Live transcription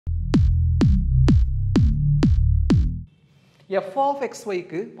f of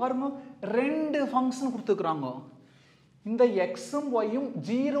xyக்கு பாருங்க ரெண்டு function கொடுத்துக்கறாங்க இந்த x உம் y உம்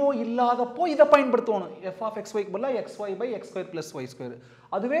 0 இல்லாதப்போ இத பயன்படுத்தணும் f of xy க்கு பதிலா xy by x² plus y².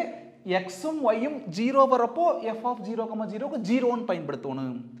 அதுவே x உம் y உம் 0 வரப்போ f of 0, 0 க்கு 0 ன்னு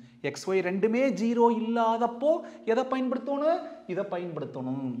பயன்படுத்தணும். xy ரெண்டுமே 0 இல்லாதப்போ எதை பயன்படுத்தணும் இத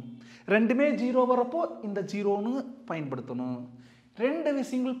பயன்படுத்தணும். ரெண்டுமே 0 வரப்போ இந்த 0 ன்னு பயன்படுத்தணும். ரெண்டு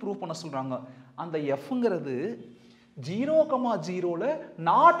விஷயங்கள் ப்ரூவ் பண்ண சொல்றாங்க. அந்த fங்கிறது 0, 0ல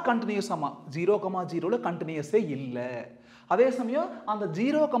not continuous ஆமா 0, 0ல continuous இல்ல. அதே சமயம் அந்த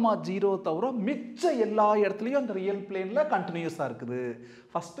 0, 0 தவிர மிச்ச எல்லா இடத்துலயும் அந்த ரியல் பிளேன்ல கண்டினியூஸா இருக்குது.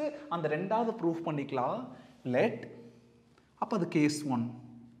 ஃபர்ஸ்ட் அந்த ரெண்டாவது ப்ரூவ் பண்ணிக்கலாம். லெட் அப்ப அது case 1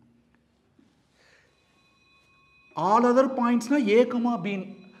 all other points na a, b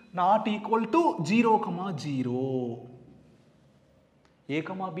not equal to 0, 0. a,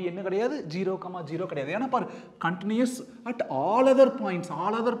 b என்ன கிடையாது 0, 0 கிடையாது. ஏன்னா பாரு continuous at all other points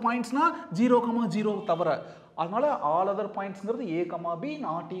னா 0, 0 தவிர. அதனால all other pointsங்கிறது a, b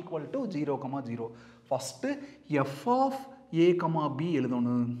not equal to 0, 0. first f of a, b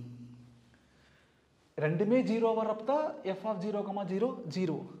எழுதணும். ரெண்டுமே 0 வரப்ப தான் f of 0, 0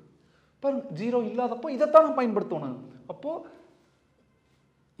 0. பாருங்க 0 இல்லாதப்போ இதைத்தான் நான் பயன்படுத்தணும். அப்போ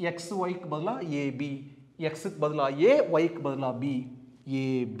x y க்கு பதிலா ab, x க்கு பதிலா a, y க்கு பதிலா b,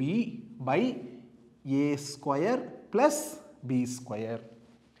 ab by a square plus b square.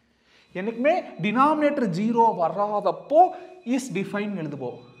 எனக்குமே டினாமினேட்டர் 0 வராதப்போ is defined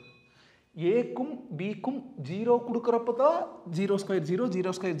எழுதுவோம். a க்கும் b க்கும் 0 கொடுக்கறப்ப தான் 0 ஸ்கொயர் 0,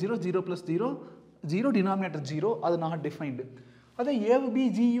 0 ஸ்கொயர் 0, 0 plus 0, 0 டினாமினேட்டர் 0 அது not defined. அது a b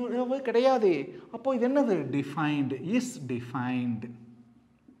g கிடையாது. அப்போ இது என்னது defined is defined.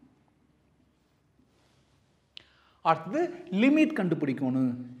 அடுத்து லிமிட்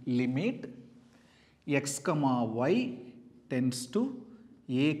கண்டுபிடிக்கணும். Limit x, y tends to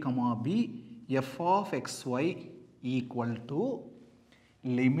a, b f of xy equal to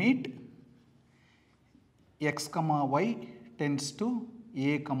limit x, y tends to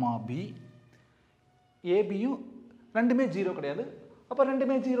a, b a b யும் ரெண்டுமே 0 கிடையாது. அப்ப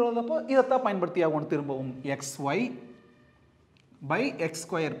ரெண்டுமே 0 ஆனப்போ இதத்தான் பயன்படுத்தி ஆகணும் திரும்பவும் xy by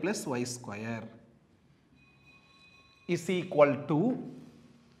x² plus y² is equal to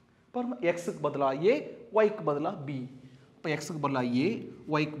பாருங்க x க்கு பதிலா a, y க்கு பதிலா b. அப்ப x க்கு பதிலா a,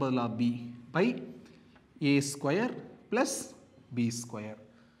 y க்கு பதிலா b by a² plus b².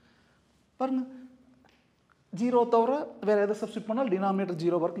 பாருங்க 0 தவிர வேற எதை சப்ஸ்டிட்யூட் பண்ணால் டினாமினேட்டர்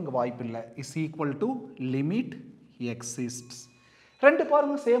 0 வரைக்கும் இங்க வாய்ப்பு இல்லை. is equal to limit exists. ரெண்டு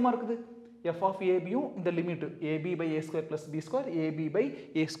பாருங்க சேமா இருக்குது. f of ab யும் இந்த limit ab by a² plus b², ab by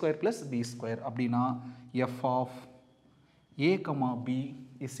a² plus b² அப்படினா f of a, b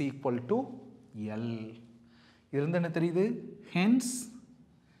is equal to L. இருந்து என்ன தெரியுது? hence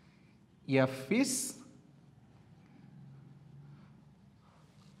f is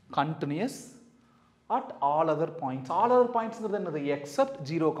continuous at all other points. All other points ங்கிறது என்னது? except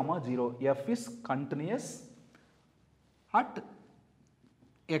 0, 0. f is continuous at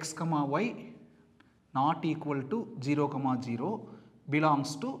x, y not equal to 0, 0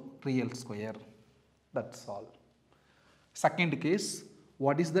 belongs to real square. That's all. Second case,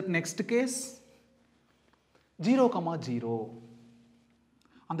 what is that next case? 0, 0.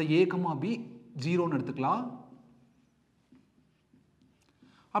 அந்த a, b 0 ன்னு எடுத்துக்கலாம்.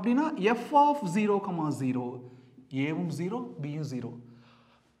 அப்படினா f of 0, 0 a வும் 0, b யும் 0.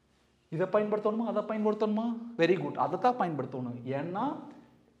 இதை பயன்படுத்தணுமா அதை பயன்படுத்தணுமா? வெரி குட், அதை தான் பயன்படுத்தணும். ஏன்னா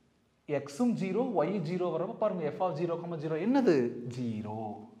x உம் 0, y 0 வரப்ப பாருங்க f of 0, 0 என்னது 0.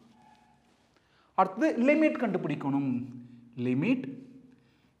 அடுத்து லிமிட் கண்டுபிடிக்கணும். Limit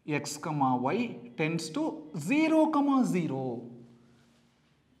x, y tends to 0, 0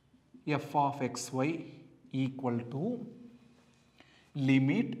 f of xy equal to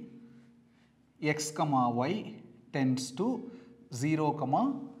limit x, y tends to 0,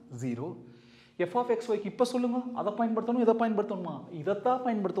 0. f of xy இப்ப சொல்லுங்க அதை பயன்படுத்தணும் இதை பயன்படுத்தணுமா? இதைத்தான்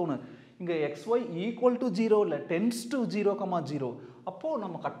பயன்படுத்தணும். இங்க xy equal to 0 இல்ல tends to 0, 0. அப்போ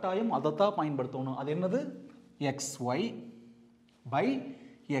நம்ம கட்டாயம் அதைத்தான் பயன்படுத்தணும். அது என்னது? xy by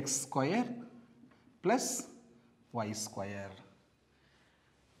x² plus y².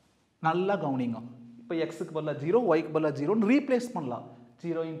 நல்லா கவனிங்க. இப்போ x க்கு பதிலா 0, y க்கு பதிலா 0 ன்னு ரீப்ளேஸ் பண்ணலாம்.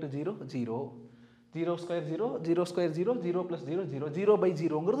 0 into 0 0, 0 square 0, 0 square 0, 0 plus 0 0, 0 by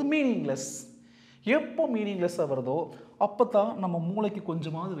 0ங்கிறது meaningless. எப்போ மீனிங்லெஸ்ஸாக வருதோ அப்போ தான் நம்ம மூளைக்கு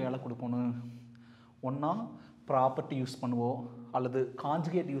கொஞ்சமாவது வேலை கொடுக்கணும். ஒன்றா ப்ராப்பர்ட்டி யூஸ் பண்ணுவோம், அல்லது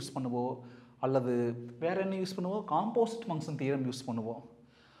கான்ஜுகேட் யூஸ் பண்ணுவோம், அல்லது வேற என்ன யூஸ் பண்ணுவோம்? காம்போசிட் ஃபங்க்ஷன் தியரம் யூஸ் பண்ணுவோம்.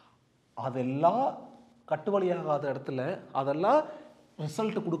 அதெல்லாம் கட்டு வழியாகாத இடத்துல அதெல்லாம்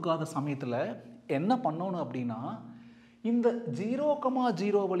ரிசல்ட் கொடுக்காத சமயத்தில் என்ன பண்ணணும் அப்படின்னா இந்த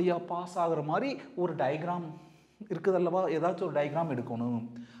 0,0 வழியாக பாஸ் ஆகிற மாதிரி ஒரு டயக்ராம் இருக்குது அல்லவா, ஏதாச்சும் ஒரு டயக்ராம் எடுக்கணும்.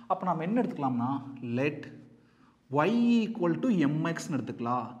 அப்போ நம்ம என்ன எடுத்துக்கலாம்னா லெட் y = mxன்னு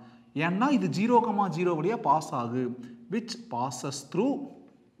எடுத்துக்கலாம். ஏன்னா இது 0,0 வழியாக பாஸ் ஆகு which passes through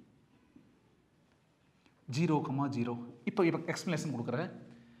 0,0. இப்போ எக்ஸ்பிளனேஷன் கொடுக்குறேன்.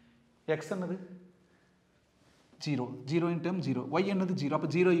 x என்னது 0, 0 in term 0, y என்னது 0, அப்போ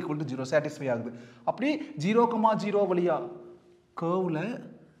 0 = 0 சாட்டிஸ்ஃபை ஆகுது. அப்படி 0,0 வழியா கர்வில்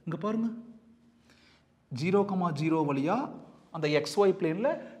இங்கே பாருங்க 0,0 வழியா அந்த xy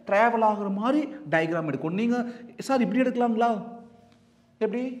பிளேனில் ட்ராவல் ஆகுற மாதிரி டயக்ராம் எடுக்கும். நீங்கள் சார் இப்படி எடுக்கலாங்களா,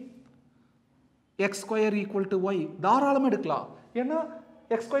 எப்படி x² = y தாராளமாக எடுக்கலாம். ஏன்னா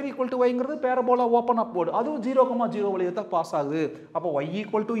x² = yங்கிறது parabola open up board, அதுவும் 0,0 வழியாக தான் பாஸ் ஆகுது. அப்போ y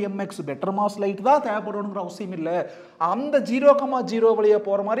 = mx better mass light தான் தேவைப்படணுங்கிற அவசியம் இல்லை. அந்த 0,0 வழியாக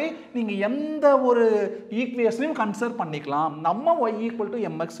போகிற மாதிரி நீங்கள் எந்த ஒரு ஈக்குவேஷனையும் கன்சிடர் பண்ணிக்கலாம். நம்ம y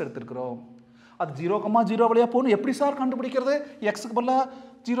 = mx எடுத்துருக்கிறோம். அது 0,0 வழியாக போகணும். எப்படி சார் கண்டுபிடிக்கிறது? எக்ஸுக்கு பதிலாக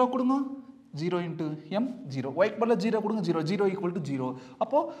 0 கொடுங்க, 0 × m 0, ஒய்க்கு பதிலாக 0 கொடுங்க, 0, 0 = 0.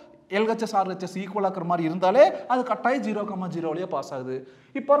 அப்போது LHS RHS ஈக்குவல் ஆக்குற மாதிரி இருந்தாலே அது கட்டாயம் 0,0 வழியாக பாஸ் ஆகுது.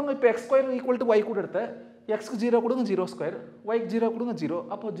 இப்போ பாருங்க, இப்போ x² = y கூட எடுத்த எக்ஸ்க்கு 0 கொடுங்க 0², ஒய்க்கு 0 கொடுங்க 0,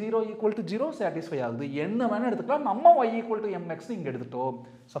 அப்போ 0 = 0 சாட்டிஸ்ஃபை ஆகுது. என்ன வேணால் எடுத்துக்கலாம். நம்ம y = mx இங்கே எடுத்துட்டோம்.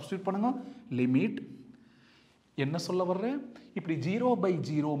 சப்ஸ்டியூட் பண்ணுங்க. லிமிட் என்ன சொல்ல வர்றேன், இப்படி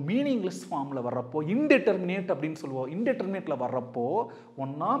 0/0 மீனிங்லெஸ் ஃபார்மில் வர்றப்போ இன்டெட்டர்மினேட் அப்படின்னு சொல்லுவோம். இன்டெட்டர்மினேட்டில் வர்றப்போ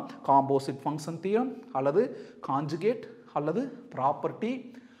ஒன்றா காம்போசிட் ஃபங்க்ஷன் தியரம் அல்லது கான்ஜுகேட் அல்லது ப்ராப்பர்ட்டி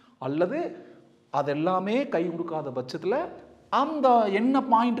அல்லது அதெல்லாமே கை கொடுக்காத பட்சத்தில் அந்த என்ன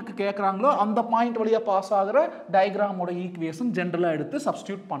பாயிண்ட்டுக்கு கேட்குறாங்களோ அந்த பாயிண்ட் வழியாக பாஸ் ஆகிற டயக்ராமோட ஈக்குவேஷன் ஜென்ரலாக எடுத்து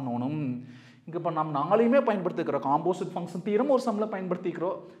சப்ஸ்டியூட் பண்ணணும். இங்கே இப்போ நம்ம நாளையுமே பயன்படுத்திக்கிறோம். காம்போசிட் ஃபங்க்ஷன் தியரம் ஒரு சம்மில்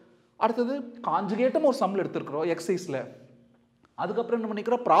பயன்படுத்திக்கிறோம். அடுத்தது கான்ஜுகேட்டும் ஒரு சம்மில் எடுத்துருக்கிறோம் எக்ஸைஸில். அதுக்கப்புறம் என்ன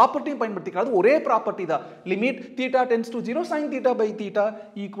பண்ணிக்கிறோம், ப்ராப்பர்ட்டியும் பயன்படுத்திக்கிறது. ஒரே ப்ராப்பர்ட்டி தான். லிமிட் θ → 0 sin θ/θ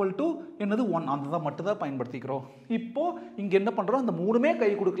 = என்னது 1, அந்த மட்டும் தான் பயன்படுத்திக்கிறோம். இப்போ இங்கே என்ன பண்ணுறோம், அந்த மூணுமே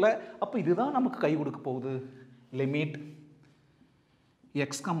கை கொடுக்கல. அப்போ இதுதான் நமக்கு கை கொடுக்க போகுது. Limit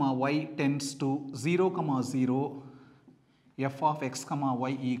x, y → 0,0 f(x,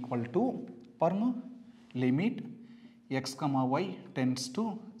 y) = பாருங்க லிமிட் x, y →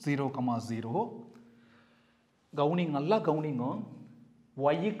 0,0. கவுனிங், நல்லா கவுனிங்க.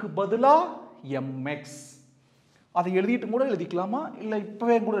 yக்கு பதிலாக mx, அதை எழுதிட்டு கூட எழுதிக்கலாமா, இல்லை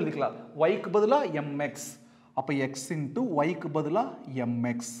இப்போவே கூட எழுதிக்கலாம். yக்கு பதிலாக mx, அப்போ x × yக்கு பதிலாக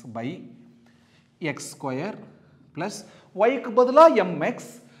mx by x² ப்ளஸ் yக்கு பதிலாக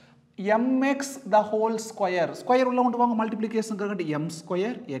mx the whole square, square உள்ள கொண்டு வாங்க, மல்டிப்ளிகேஷன்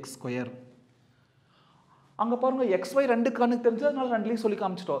m² x². அங்கே பாருங்க xy ரெண்டு கணக்கு தெரிஞ்சு அதனால ரெண்டுலையும் சொல்லி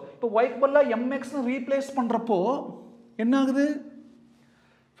காமிச்சிட்டோம். இப்போ yக்கு பதிலாக mxன்னு ரீப்ளேஸ் பண்ணுறப்போ என்ன ஆகுது,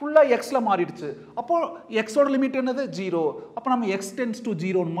 ஃபுல்லாக எக்ஸில் மாறிடுச்சு. அப்போது எக்ஸோட லிமிட் என்னது 0. அப்போ நம்ம x →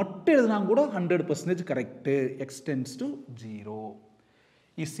 0 மட்டும் எழுதினா கூட 100% correct. x → 0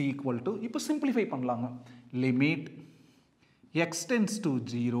 is equal to, இப்போ சிம்பிளிஃபை பண்ணலாங்க. Limit x →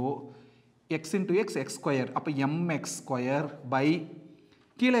 0 x × x x², அப்போ mx² பை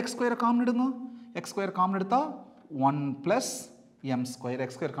கீழே x² காமன் எடுங்க, x² காமன் எடுத்தால் 1 + m²,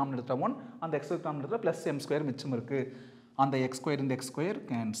 x² காமன் எடுத்தால் 1, அந்த x² காமன் எடுத்தால் ப்ளஸ் m² மிச்சம் இருக்குது. அந்த x² இந்த x²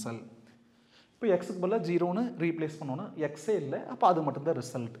 கேன்சல். இப்போ எக்ஸுக்கு பதிலாக 0ன்னு ரீப்ளேஸ் பண்ணணும். எக்ஸே இல்லை, அப்போ அது மட்டும்தான்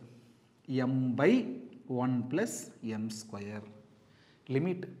ரிசல்ட். m/1 + m².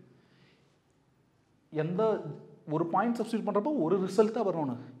 லிமிட் எந்த ஒரு பாயிண்ட் சப்ஸ்டியூட் பண்ணுறப்போ ஒரு ரிசல்ட் தான்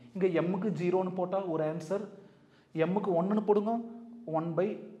வரணும். இங்கே எம்முக்கு 0ன்னு போட்டால் ஒரு ஆன்சர், எம்முக்கு 1ன்னு போடுங்க,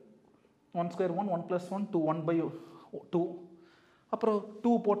 1/1² 1, 1 + 1 2, 1/2, அப்புறம்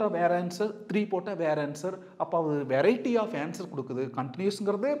 2 போட்டால் வேறு ஆன்சர், 3 போட்டால் வேறு ஆன்சர். அப்போ அது வெரைட்டி ஆஃப் ஆன்சர் கொடுக்குது.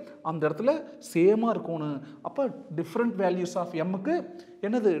 கண்டினியூஸுங்கிறது அந்த இடத்துல சேமாக இருக்கணும். அப்போ டிஃப்ரெண்ட் வேல்யூஸ் ஆஃப் எம்முக்கு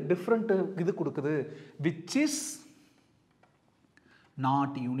என்னது டிஃப்ரெண்ட் இது கொடுக்குது, விச் இஸ்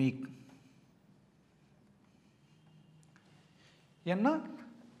நாட் யூனிக். ஏன்னா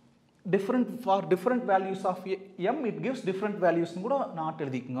different for different values of m it gives different values கூட not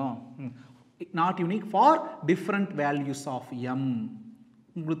எழுதிக்குங்க. Not unique for different values of m.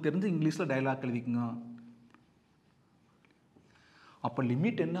 உங்களுக்கு தெரிஞ்ச இங்கிலீஷில் டைலாக் எழுதிக்குங்க. அப்போ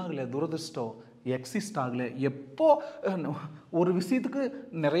லிமிட் என்ன ஆகலை, துரதிர்ஷ்டம் எக்ஸிஸ்ட் ஆகலை. எப்போ ஒரு விஷயத்துக்கு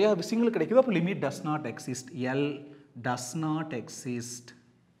நிறையா விஷயங்கள் கிடைக்குது, அப்போ limit does not exist. L does not exist.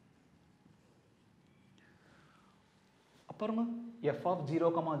 அப்புறமா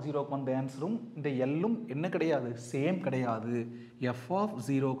f(0,0) வந்த ஆன்சரும் இந்த எல்லும் என்ன கிடையாது, சேம் கிடையாது.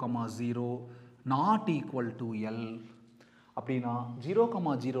 f(0,0) not equal to L. அப்படின்னா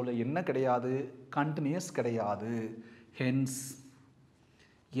 0,0ல என்ன கிடையாது? கண்டினியூஸ் கிடையாது. Hence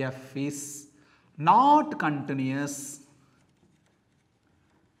f is not continuous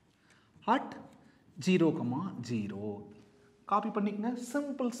at 0,0. Copy பண்ணிக்கங்க.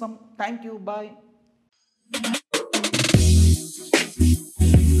 Simple some. தேங்க்யூ. பாய்.